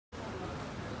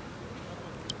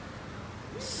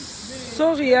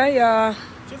Sorry, il y a...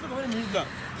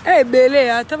 Eh,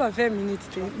 Bélé, tu vas faire 20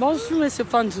 minutes. Bonjour, monsieur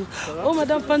Pandou. Oh,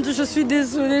 madame Pandou, je suis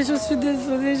désolée, je suis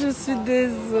désolée, je suis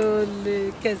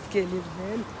désolée. Qu'est-ce qu'elle est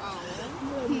belle.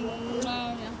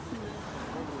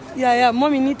 Ya moi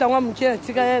minute moi mukela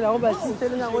tika ya la ba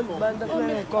sitele na rôle banda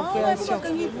na compréhension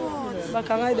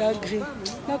bakanga da gris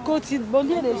na côté bon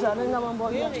bien déjà na mambo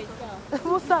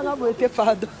vous ça là vous était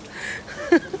pardon.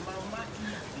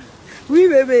 Oui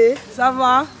bébé, ça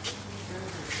va.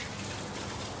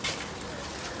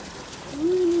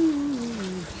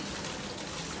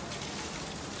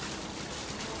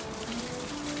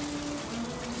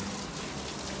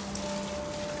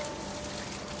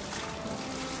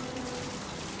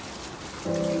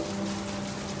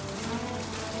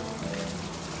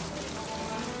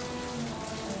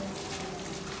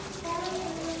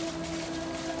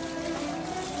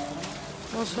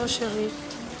 Bonsoir chérie.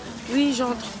 Oui,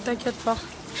 j'entre, t'inquiète pas.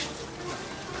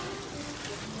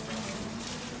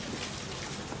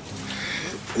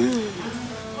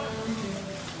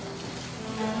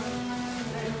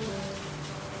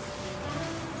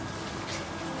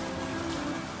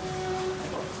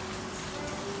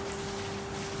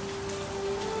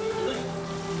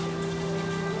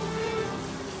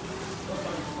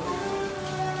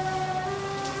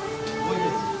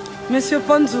 Monsieur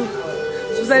Ponzou,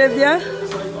 vous allez bien?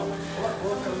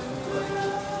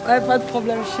 Ouais, pas de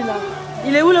problème, je suis là.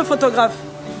 Il est où le photographe?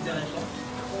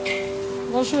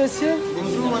 Bonjour monsieur.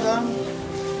 Bonjour madame.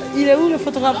 Il est où le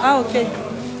photographe? Ah ok.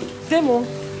 Temo.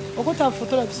 Pourquoi tu as une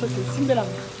photo là? C'est belle.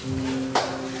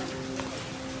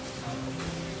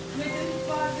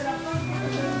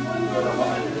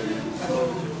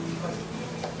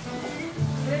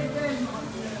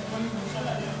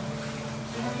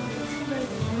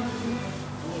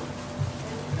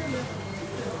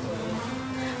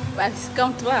 C'est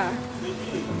comme toi.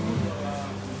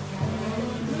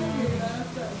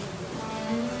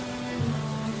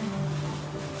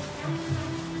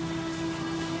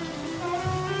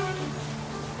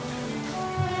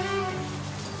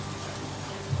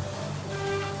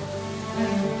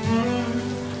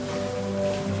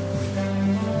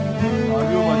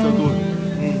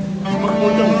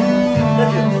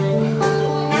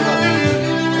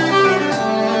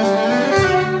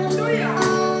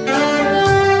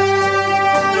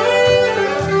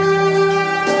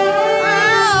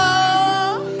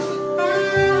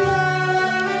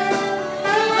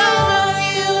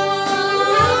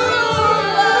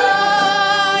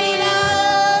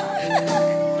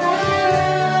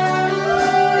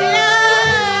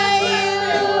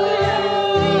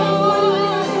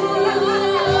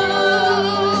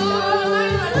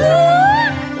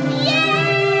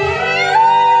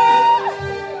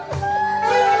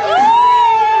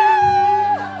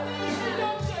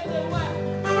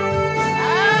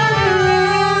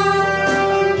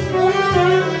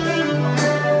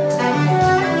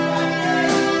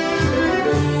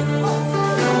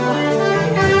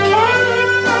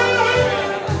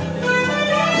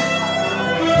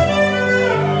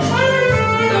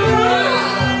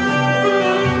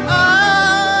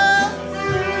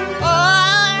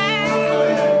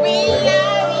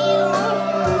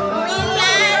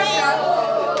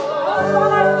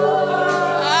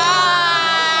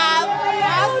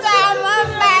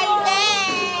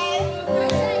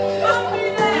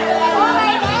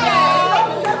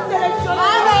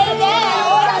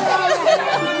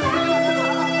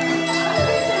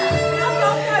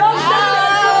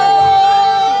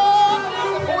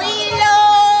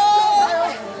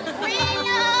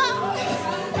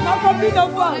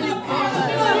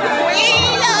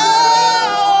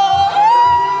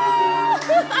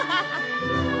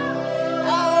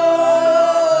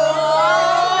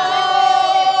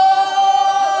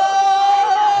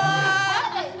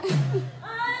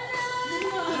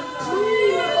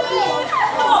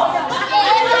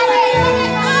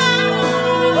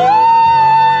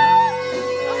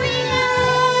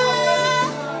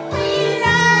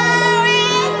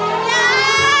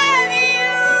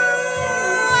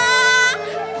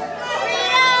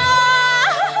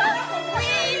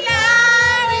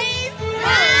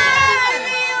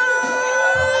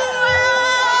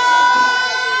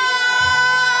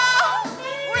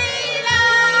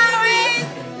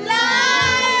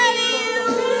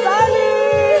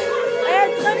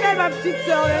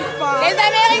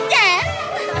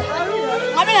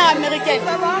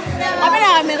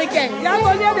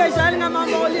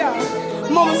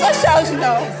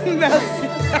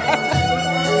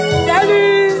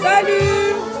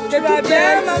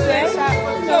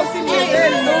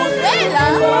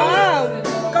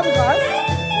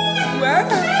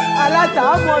 alata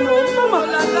mono mama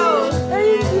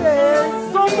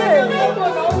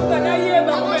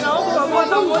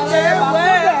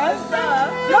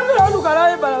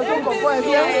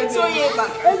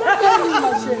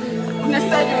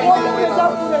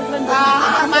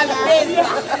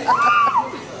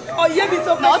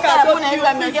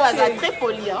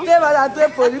très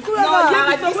polis.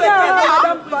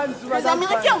 Les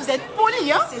Américains, vous êtes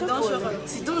polis. Hein? C'est dangereux.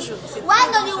 C'est dangereux.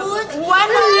 One Hollywood.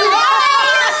 One Hollywood.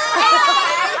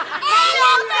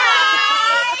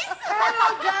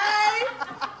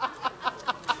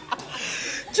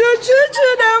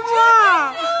 Chouchou de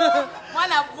moi. Moi,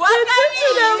 la boîte.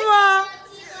 Chouchou de moi.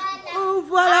 Oh,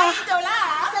 voilà.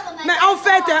 Mais en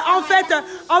fait,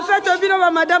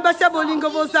 madame Bassia Bolingo,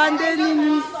 vous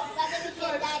nini.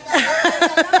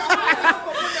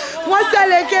 Moi, c'est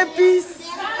l'équipe.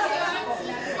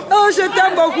 Oh, je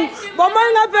t'aime beaucoup. Bon, moi,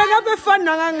 je suis fan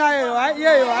de bébé.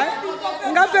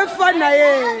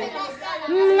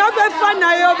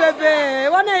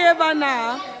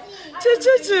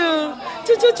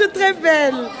 Chouchou, très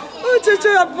belle. Oh,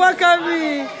 chouchou, à boire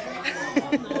Camille.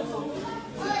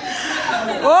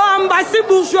 Oh, ambassade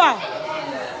bourgeois.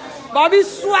 Babi,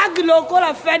 swag loco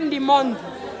la fin du monde.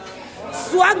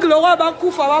 Swag le roi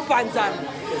Bakoufa va panzan.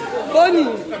 Boni.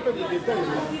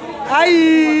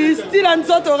 Aïe, style en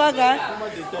sotoraga.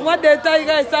 Moi, détail,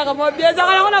 ça va bien. Ça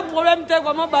on a problème,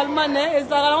 moi, balman, et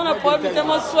ça on a problème,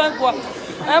 moi, soin, quoi.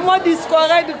 Et moi,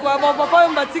 discorrect, quoi. Mon papa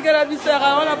me bâtit que la vie, ça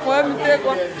on a problème,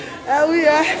 quoi. Ah oui,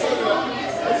 hein.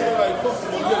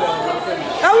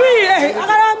 Ah oui,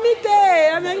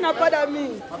 Amérique n'a pas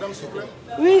d'amis.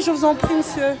 Oui, je vous en prie,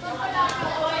 monsieur.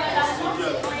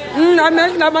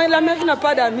 L'Amérique n'a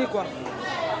pas d'amis, quoi.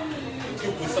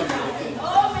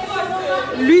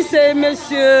 Lui, c'est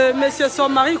monsieur son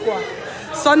mari, quoi.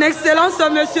 Son excellence,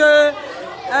 monsieur...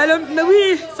 mais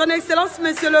oui, son excellence,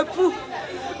 monsieur le pou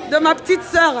de ma petite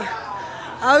sœur.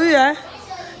 Ah oui, hein.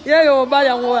 Yo, ba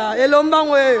yango ya. Elomba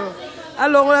yo.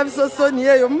 Alors on a vu Sony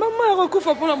yo. Maman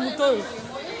recouvre pour la moto.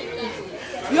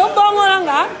 Yo bango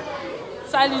langa.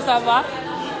 Salut, ça va?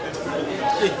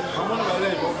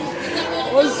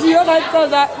 Aussi, on a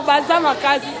baza ma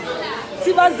casse.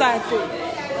 Si bazate.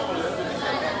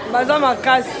 Baza ma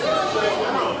casse.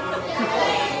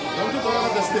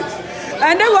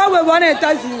 And then we want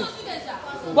États-Unis.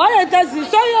 Bon États-Unis.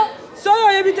 Soyo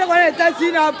éviter qu'on est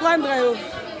États-Unis à prendre.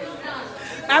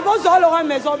 Ah bon, ça aura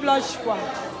Maison Blanche quoi.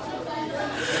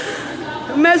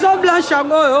 Maison Blanche en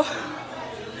gros.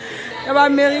 Elle va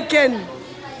américaine.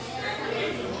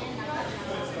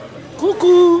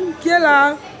 Coucou, qui est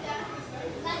là?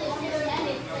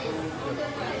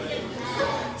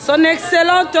 Son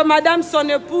excellente madame, son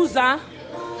épouse, hein?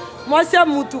 Moi c'est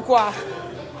Moutou quoi.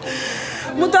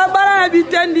 Moutou a bala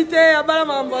habiten dite, a bala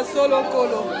mamba solo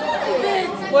kolo.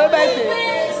 Oui bête.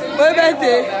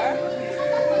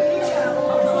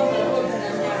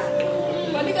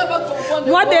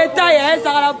 Moi détail, hein,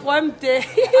 ça va la problème. Fille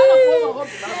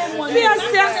à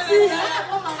Cercy.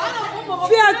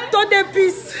 Fille à ton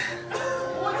d'épices.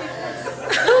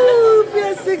 Fille à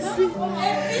sexy.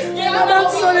 Madame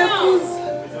son épouse.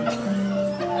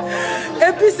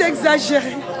 Épices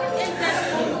exagérées.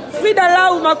 Frida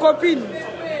ou ma copine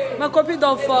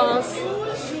d'enfance.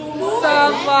 Ça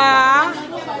va.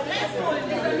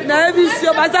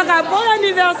 Bon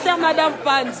anniversaire, Madame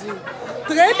Panzi.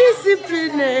 Très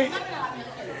disciplinée.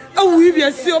 Oh oui,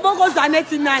 bien sûr. Bon, on s'en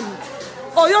est inani.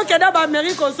 Oh, yon keda ba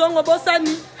Amérique, on s'en va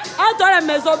bosani. Ah, toi, la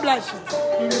Maison Blanche.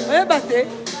 Oui, battez.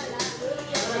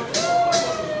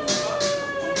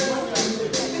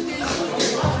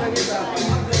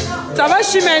 Ça va,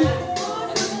 Chimène?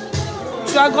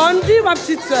 Tu as grandi, ma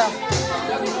petite soeur.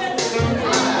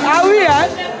 Ah oui, hein?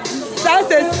 Ça,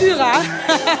 c'est sûr, hein?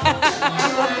 Ça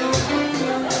va.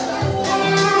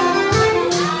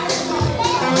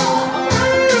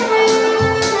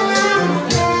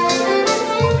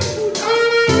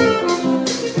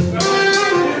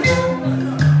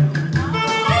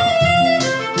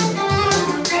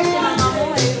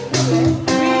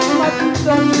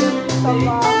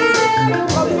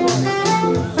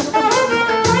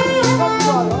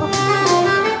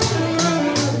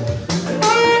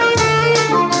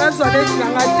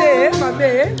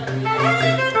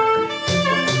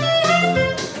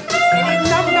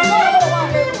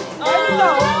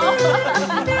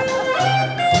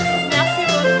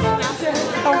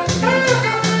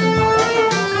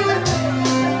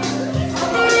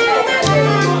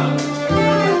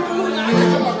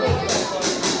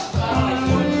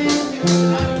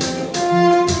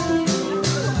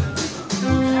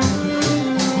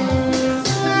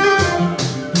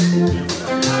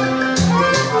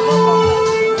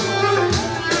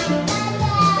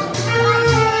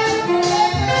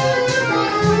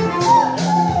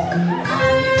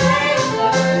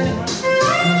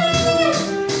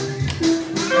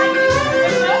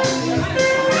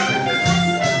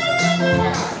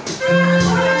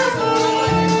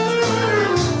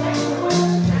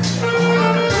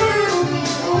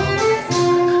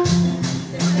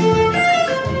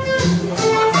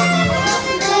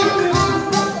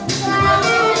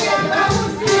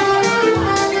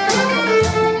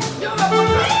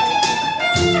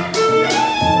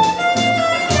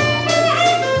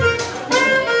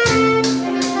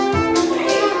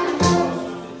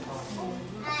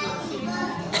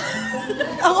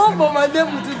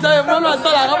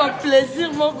 basalaka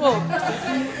baplaisir moko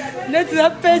neti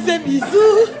napese bisu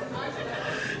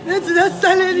neti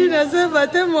nasaleli nazeba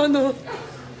te mono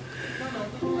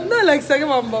nalakisaki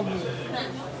mambabu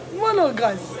mono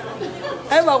grâce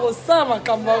ayeba kosala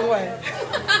makambo yango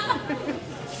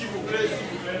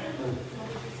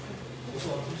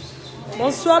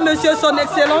Bonsoir, monsieur, son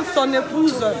excellence, son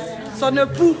épouse, son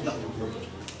époux.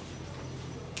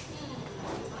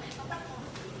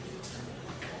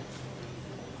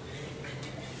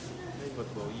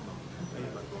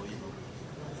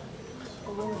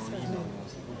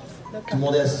 Tout le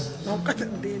monde est assis.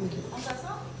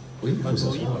 Oui, il faut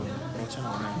s'asseoir.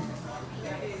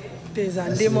 Tes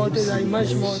démonté, tes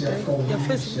images montées. Il y a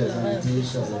Facebook là. Il y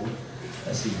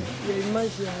a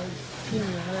l'image, il y a le film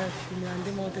là, il y a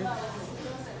démonté.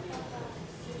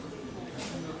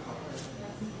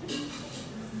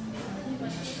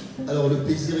 Alors le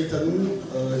plaisir est à nous.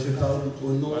 Je parle au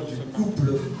nom du couple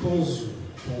Panzou.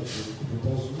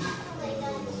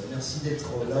 Merci d'être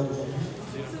là aujourd'hui.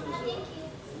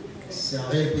 C'est un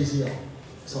réel plaisir.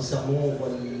 Sincèrement, on voit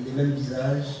les mêmes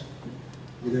visages,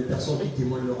 les mêmes personnes qui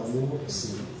témoignent leur amour.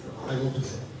 C'est vraiment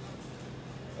touchant.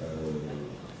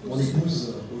 Mon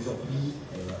épouse aujourd'hui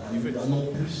a eu un an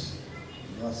de plus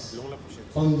grâce à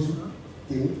Panzou,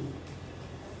 Temo.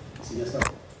 C'est bien ça.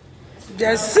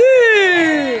 Bien sûr.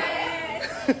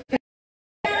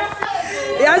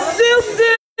 Bien sûr.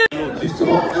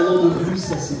 Justement, un an de plus,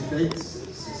 ça s'est fait,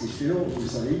 c'est sûr, vous le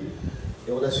savez.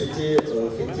 Et on a souhaité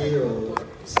fêter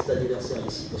cet anniversaire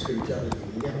ici, parce que le cadre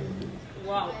est merveilleux.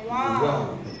 Waouh.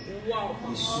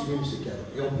 Il est sublime ce cadre.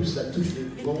 Et en plus, la touche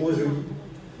est vraiment jolie.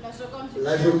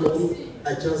 La Joconde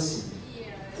à 15.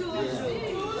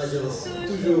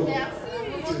 Toujours.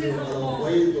 Alors, vous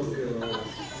voyez, donc,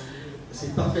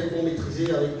 c'est parfaitement maîtrisé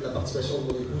avec la participation de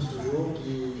mon épouse, toujours.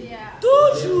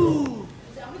 Toujours.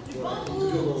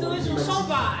 Toujours dans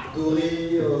champagne. Doré,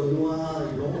 noir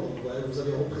et blanc. Donc, voilà, vous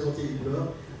avez représenté les couleurs.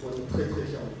 On est très très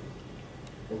fiers.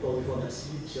 Encore une fois,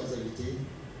 merci, chers invités.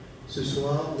 Ce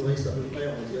soir, il reste à peu près,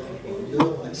 on va dire, une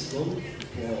heure maximum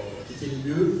pour quitter les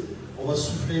lieux. On va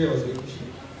souffler.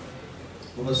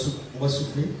 On va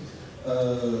souffler.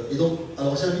 Et donc,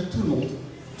 alors j'invite tout le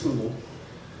monde,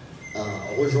 à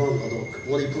rejoindre donc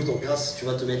mon épouse. Donc, Grâce, tu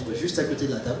vas te mettre juste à côté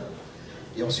de la table.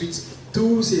 Et ensuite,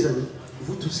 tous ses amis,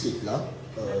 vous tous qui êtes là,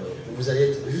 vous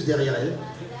allez être juste derrière elle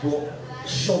pour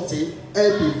chanter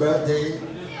Happy Birthday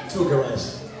to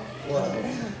Grâce.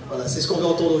 Voilà, c'est ce qu'on veut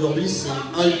entendre aujourd'hui. C'est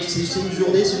une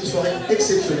journée, c'est une soirée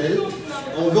exceptionnelle.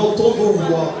 On veut entendre vos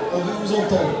voix, on veut vous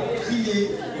entendre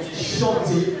crier,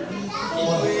 chanter.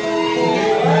 Voilà.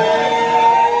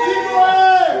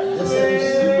 Merci à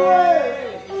tous.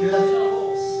 Que la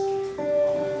France.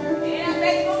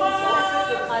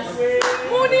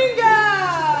 Moninga.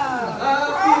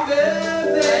 Happy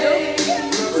birthday.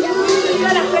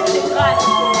 La fête de grâce.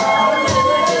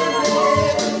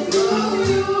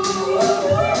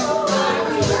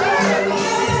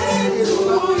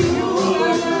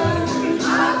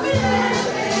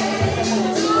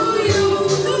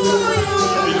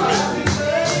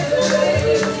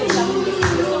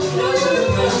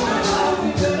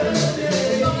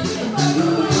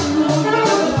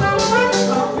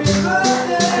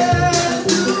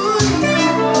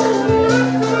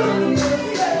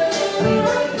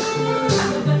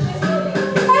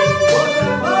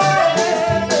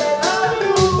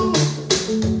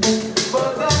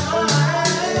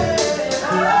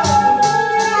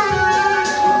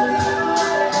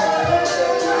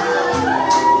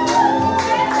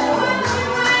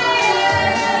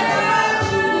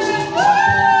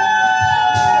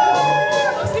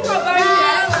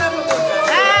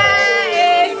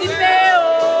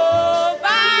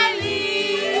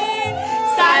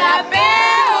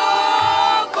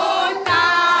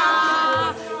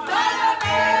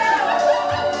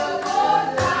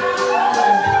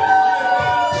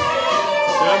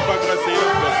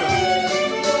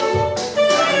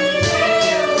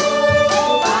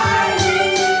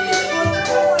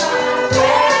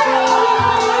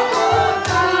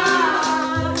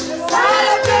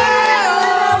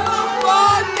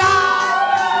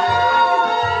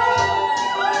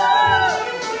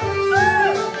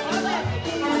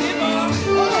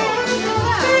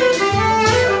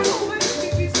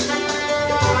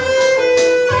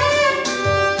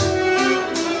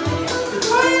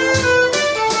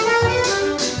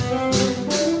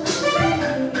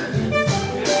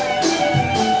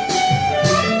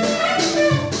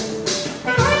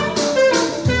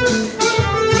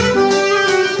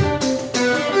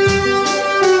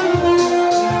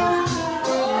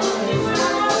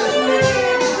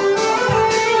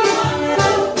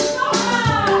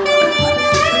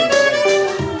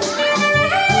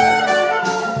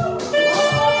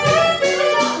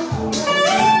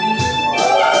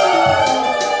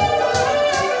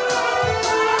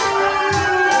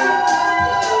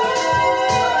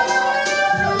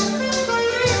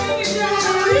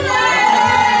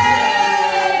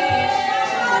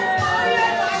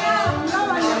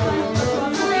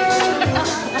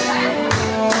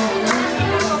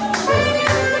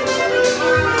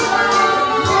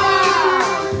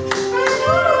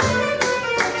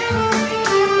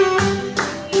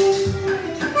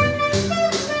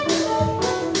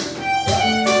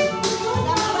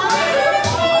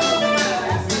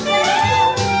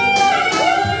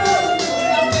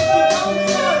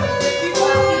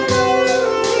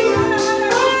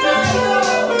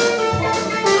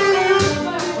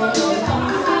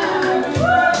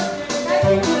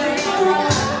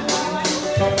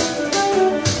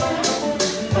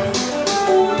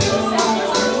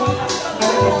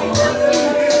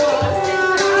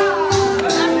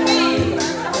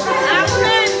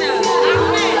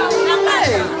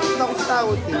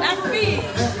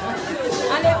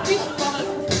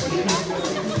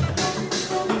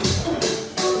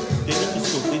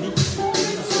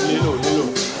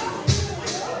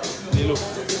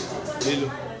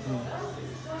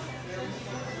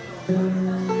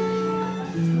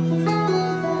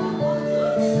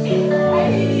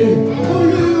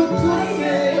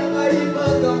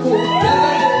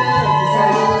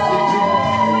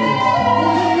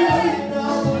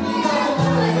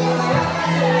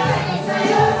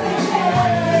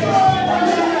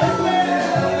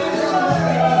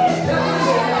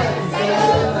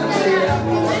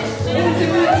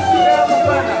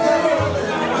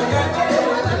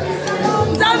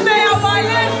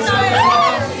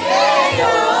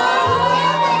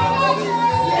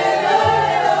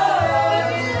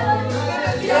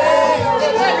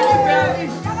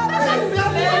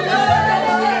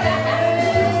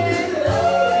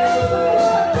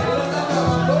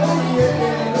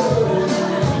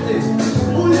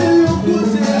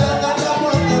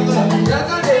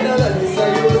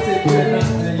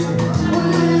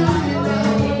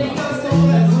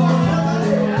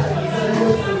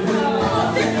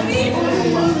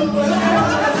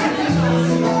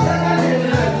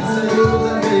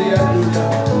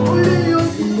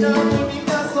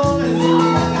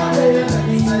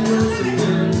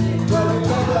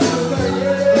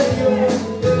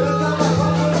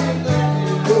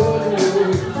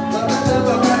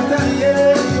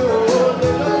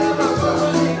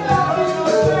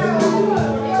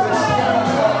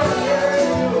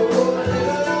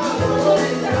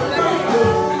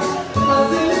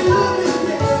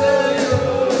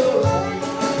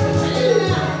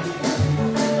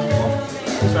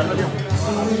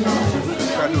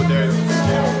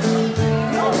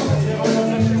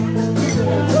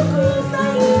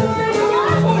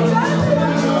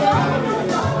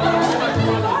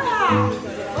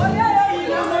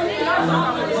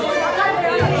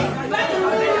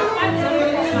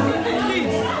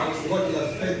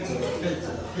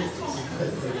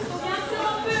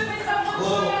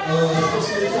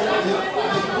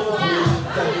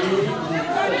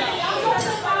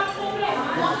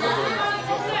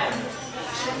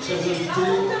 Chers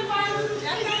invités,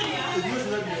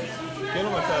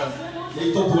 il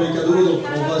est temps pour les cadeaux, donc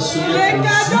on va se mettre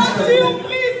juste après.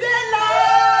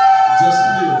 Just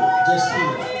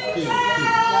here.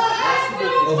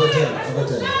 Over there.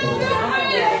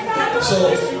 So,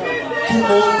 tout le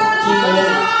monde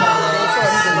par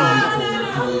là,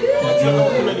 pour les cadeaux,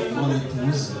 mon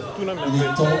épouse. Il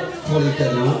est temps pour les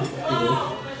cadeaux.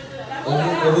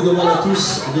 On vous demande à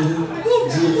tous de vous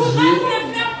diriger.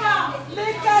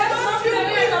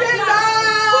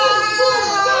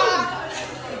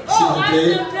 S'il vous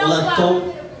plaît, on attend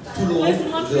tout le monde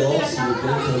dehors, s'il vous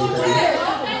plaît, pour les cadeaux.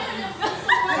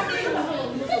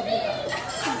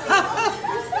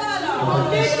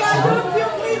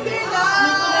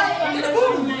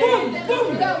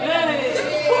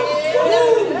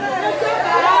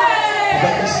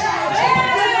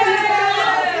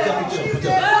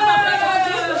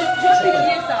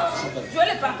 Je vais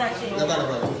les partager. Là-bas.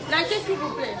 Laquelle, s'il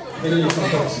vous plaît. Mets-le les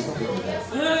chanteurs, s'il vous plaît.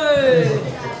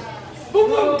 Boum,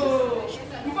 boum.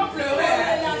 Il va pleurer.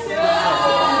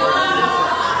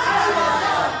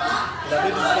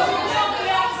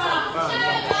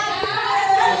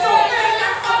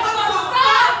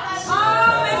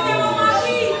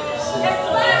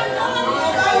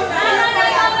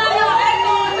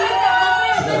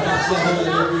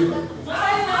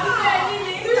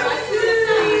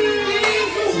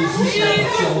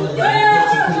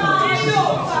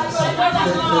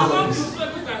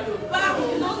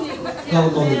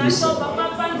 Pardon négociable.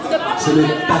 C'est le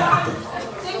pacte.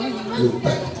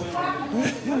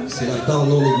 C'est la part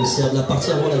non négociable. La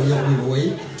partie avant la viande, vous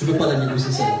voyez, tu ne peux pas la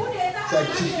négocier ça. C'est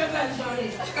acquis.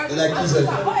 Elle est acquise à vie.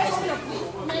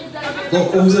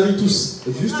 Donc on vous invite tous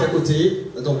juste à côté.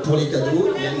 Donc pour les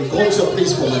cadeaux, il y a une grande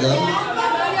surprise pour madame.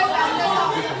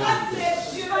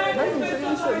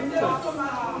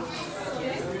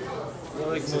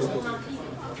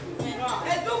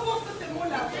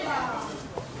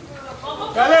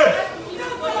 Allez!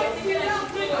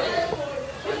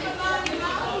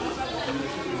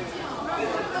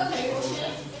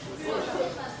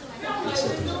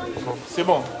 C'est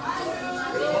bon.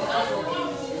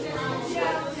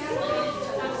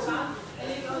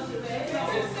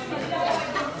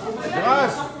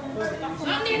 Grâce.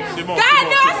 C'est bon.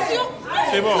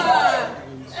 C'est bon.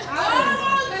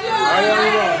 Allez, on y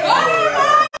va.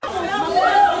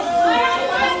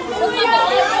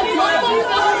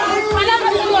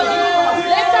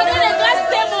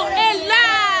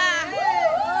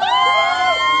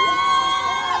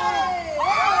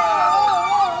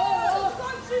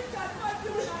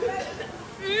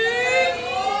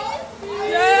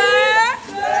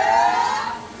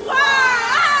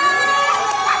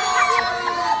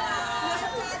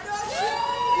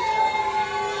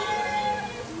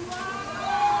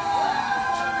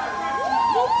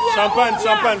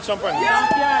 Champagne.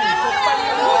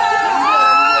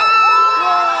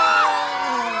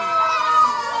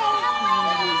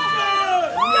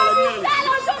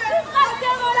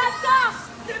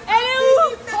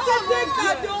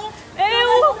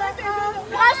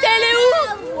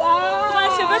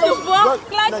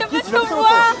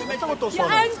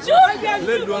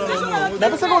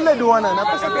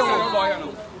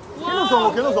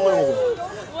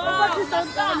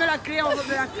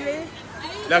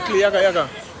 La clé, yaka.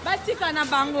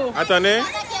 Attendez.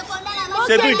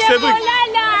 Cédric.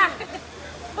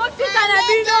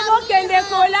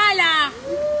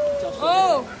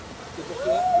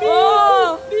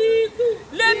 Oh,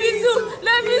 le bisou.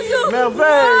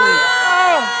 Merveille.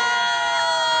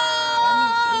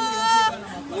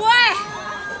 Ouais.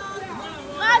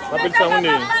 Rappelle ça, on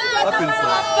est. Rappelle ça.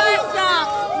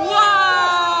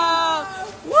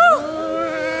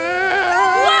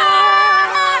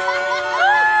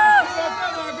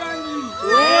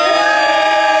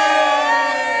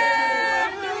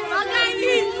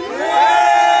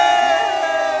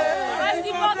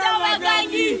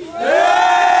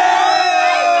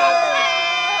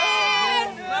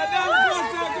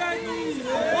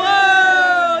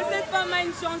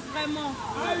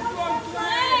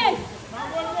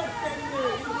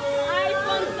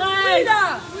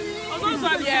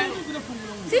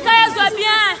 Si Kaya soit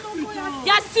bien, il y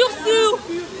a sûr,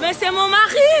 mais c'est mon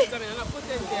mari.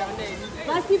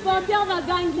 Voici Pampion va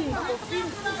gagner.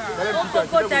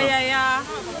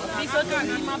 Qui ce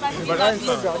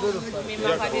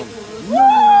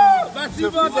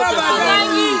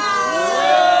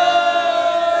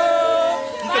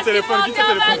téléphone?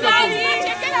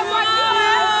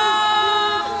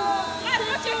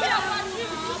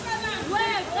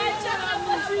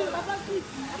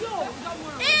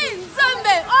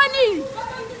 Nzambe, Oni.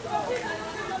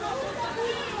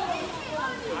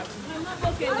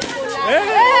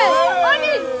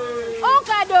 Oni, on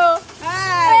cadeau.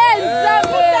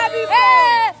 Nzambe.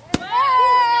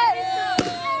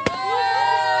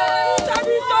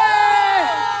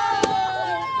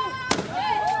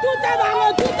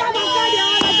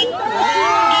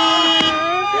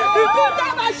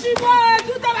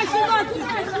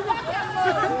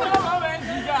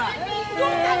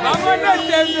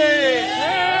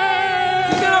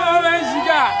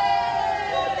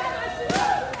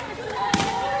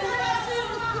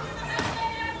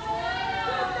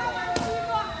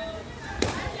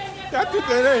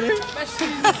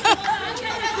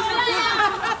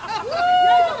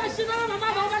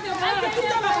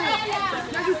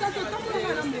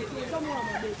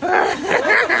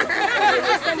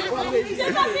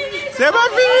 C'est pas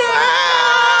fini.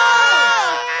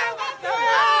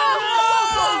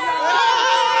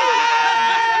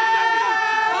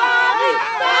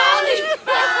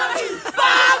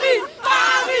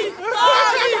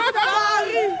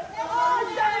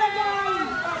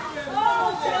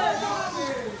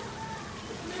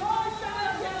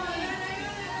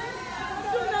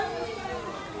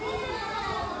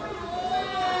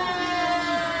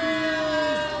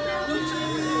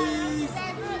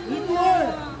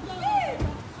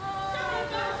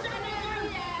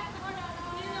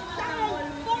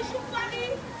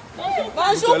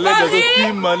 Bonjour Paris.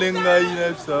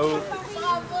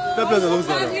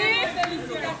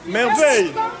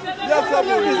 Merveille. Il y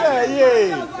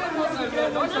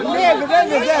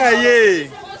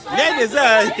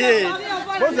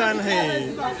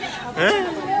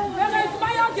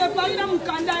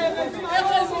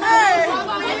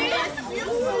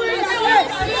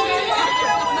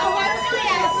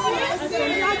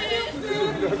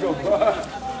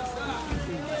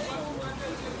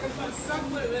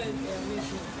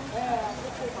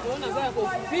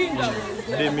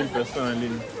a 2000 personnes en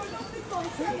ligne.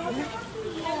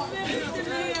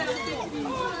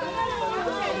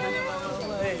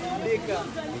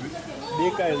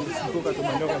 Ndika siko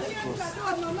katomanda kwa siko.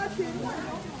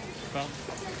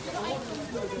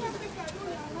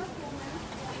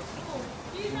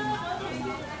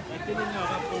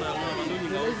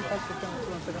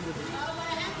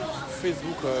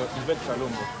 Facebook, Yvette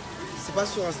Kalombo. C'est pas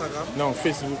sur Instagram? Non,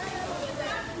 Facebook.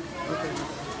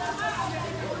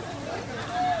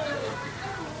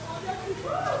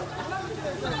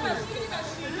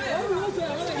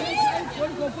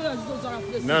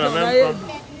 Non, non, même pas.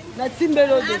 Na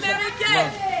timbelo déjà.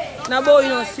 Na bo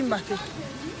ino simba te.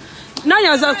 Na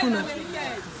yaza kuna.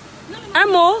 Un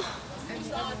mot.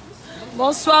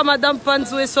 Bonsoir Madame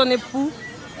Panzou et son époux.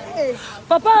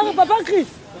 Papa Chris.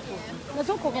 Na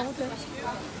ton coco.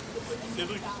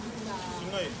 Cédric.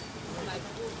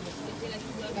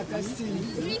 La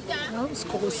pastille. Non, c'est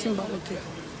coco simba ok.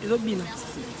 Ils ont bien.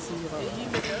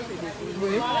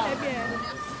 Oui.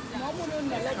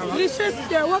 Richesse,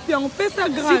 on fait ça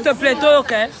grâce. S'il te plaît, toi,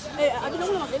 ok.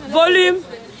 Volume.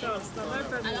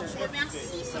 Alors, je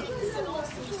remercie.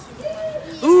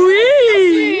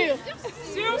 Oui.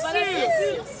 Sûr.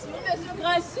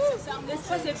 Grâce.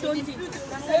 L'espace est petit.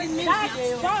 C'est une vidéo.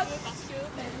 Parce que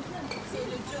c'est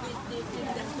le dieu des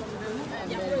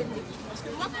parce que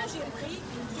moi, quand j'ai pris,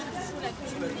 je toujours la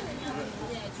cuisine.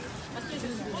 Parce que je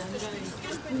suppose que je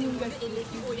peux développer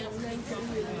Ecurie.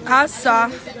 Ah, ça.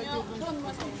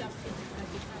 Donne-moi ce que tu as pris.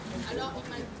 Alors, on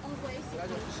m'a envoyé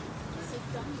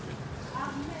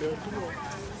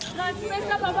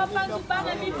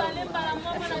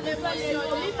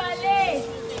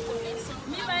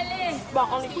Bon,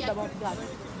 on écoute d'abord.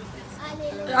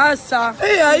 Ah, ça.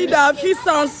 Et Aïda, fille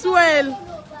sensuelle.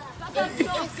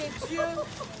 c'est Dieu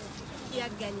qui a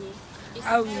gagné.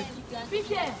 Ah oui.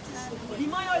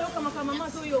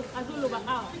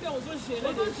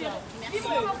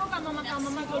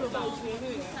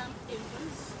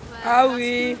 Ah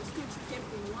oui.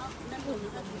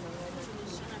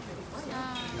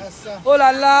 Oh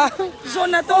là là.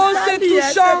 Jonathan, c'est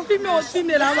touchant. S'il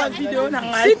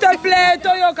te plaît,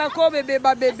 Toyo Kako bébé,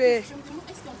 bébé.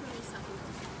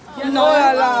 Non, oh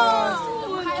là là.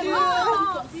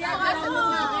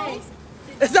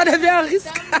 Ça devient un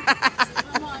risque.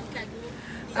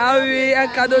 Ah oui, un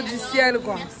cadeau du ciel,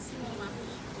 quoi. Merci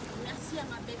à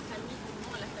ma belle famille,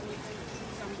 la famille que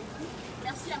j'aime beaucoup.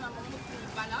 Merci à ma maman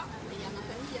Botala et à ma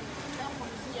famille, à mon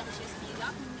frère, Richesse qui est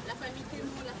là. La famille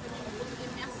Temo, la famille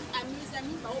Ndika. Merci à mes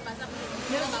amis, au bazar.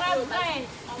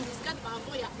 En discade, par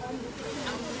rapport, il y a un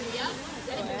milliard. Vous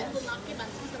allez peut-être remarquer,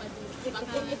 ça va on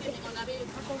avait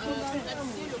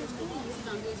baptisé le restaurant aussi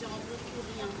 22h en bleu pour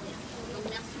rien. Donc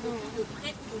merci beaucoup.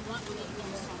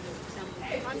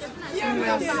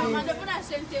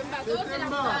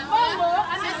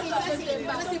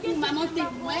 C'est pour maman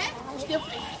témoin. Je te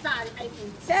ferai ça.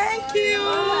 Thank you.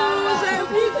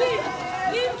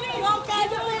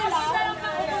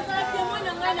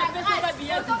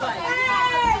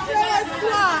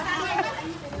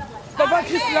 Papa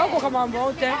Chris, là, on commence à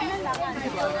monter.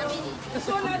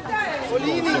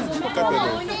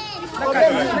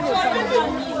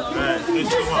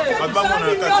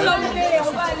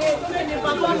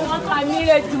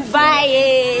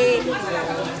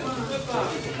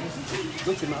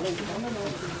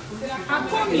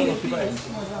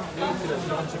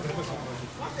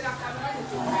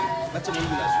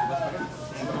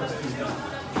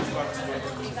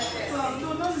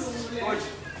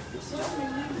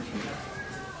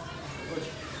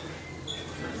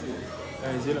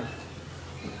 Allez-y là.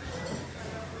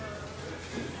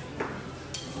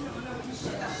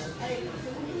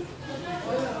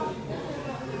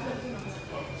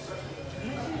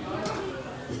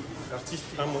 L'artiste,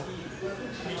 un mot.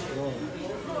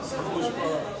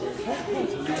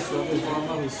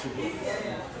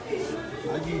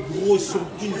 Du gros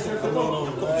champagne,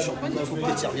 encore du champagne, il faut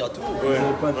peut-être servir à tout. Ouais.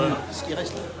 Ce qui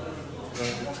reste là. Il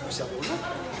faut servir aux gens.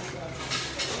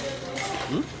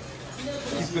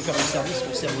 Qui peut faire du service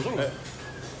qu'on sert aux gens.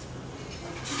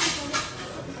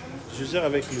 Je gère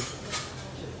avec lui.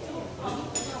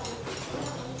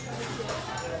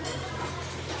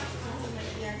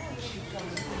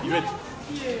 Yvette.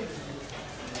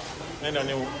 Un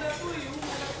dernier mot.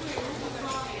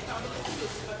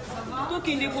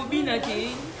 tokende kobina ke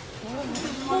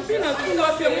Kobina kunga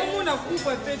pe momo na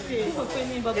kupa pete.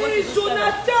 Hey,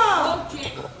 Jonathan!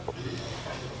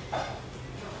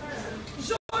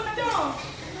 Jonathan!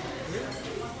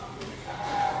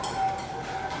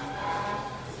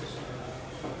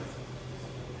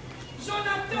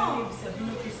 Jonathan!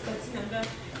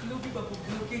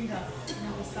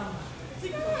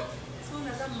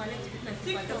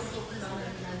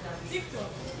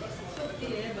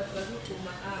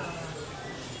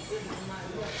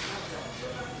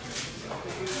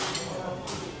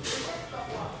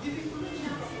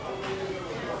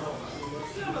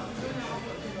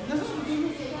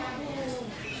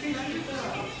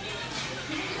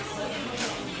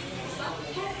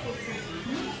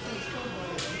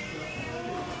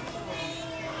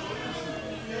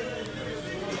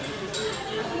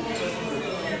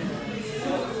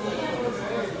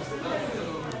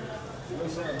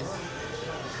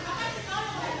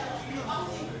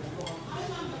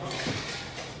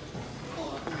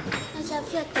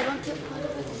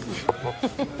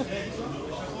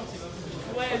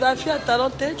 La fille a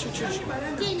talenté, tu.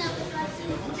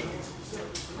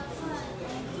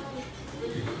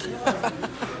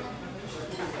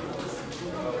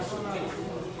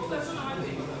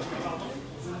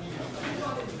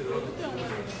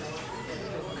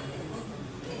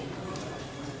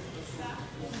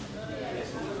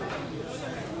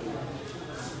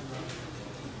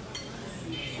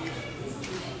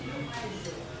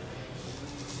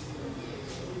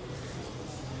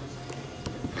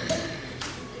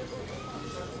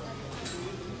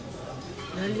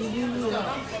 Alléluia,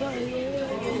 fire,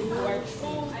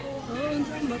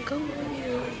 on Makambu.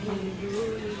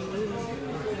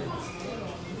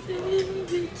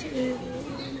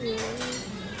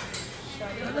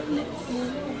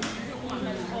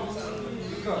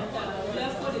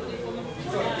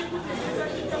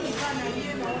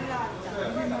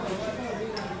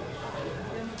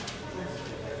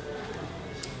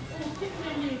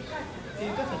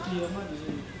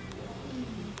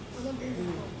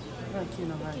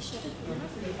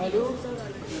 Allô?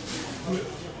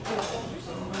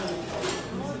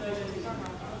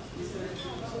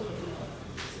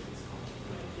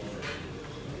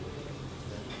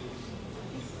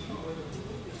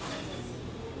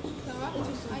 Ça va?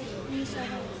 Oui, ça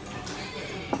va.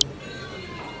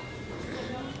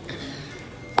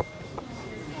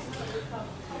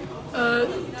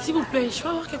 S'il vous plaît, je peux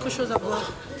avoir quelque chose à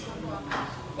boire.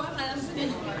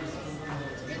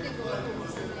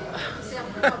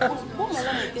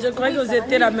 Je croyais que vous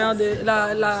étiez la mère de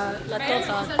la tante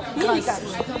à Grace.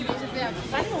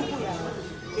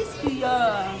 Qu'est-ce qu'il y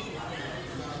a?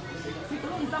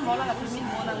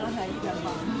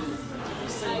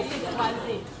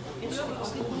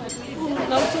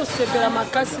 Nauti osepela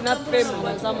makasi na pema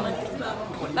naza motu.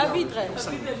 La vitre.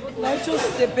 Nauti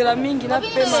osepela mingi na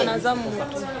pema naza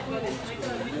motu.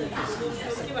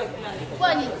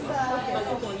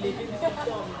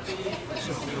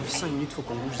 5 minutes, il faut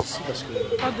qu'on bouge ici parce que...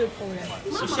 Pas de problème.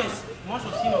 Moi, je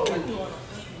suis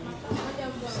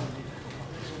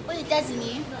Aux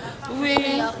États-Unis.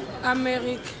 Oui,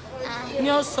 Amérique.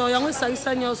 Nyoso, yango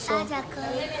esalisa nyoso. Ah d'accord.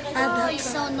 Oh, ils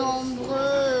sont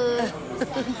nombreux.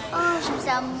 Oh, je vous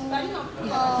amoure.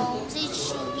 Oh, vous êtes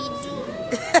choubidou.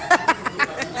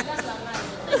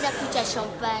 Ils accouchent à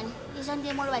champagne. Les gens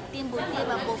demandent la beauté,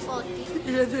 la beauté.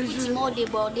 Je te jure. Ils m'ont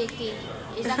débordé.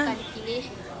 Ils ont calculé.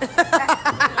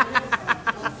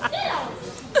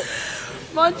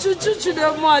 Mon chouchou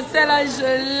de moi, celle-là,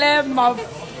 je l'aime à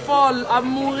folle, à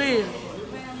mourir.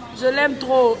 Je l'aime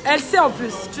trop. Elle sait en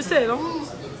plus, tu sais, non?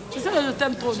 Tu sais que je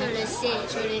t'aime trop. Je le sais,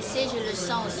 je le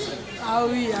sens aussi. Ah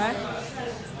oui, hein?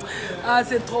 Ah,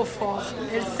 c'est trop fort.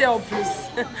 Elle sait en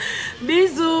plus.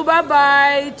 Bisous, bye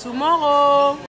bye, tomorrow.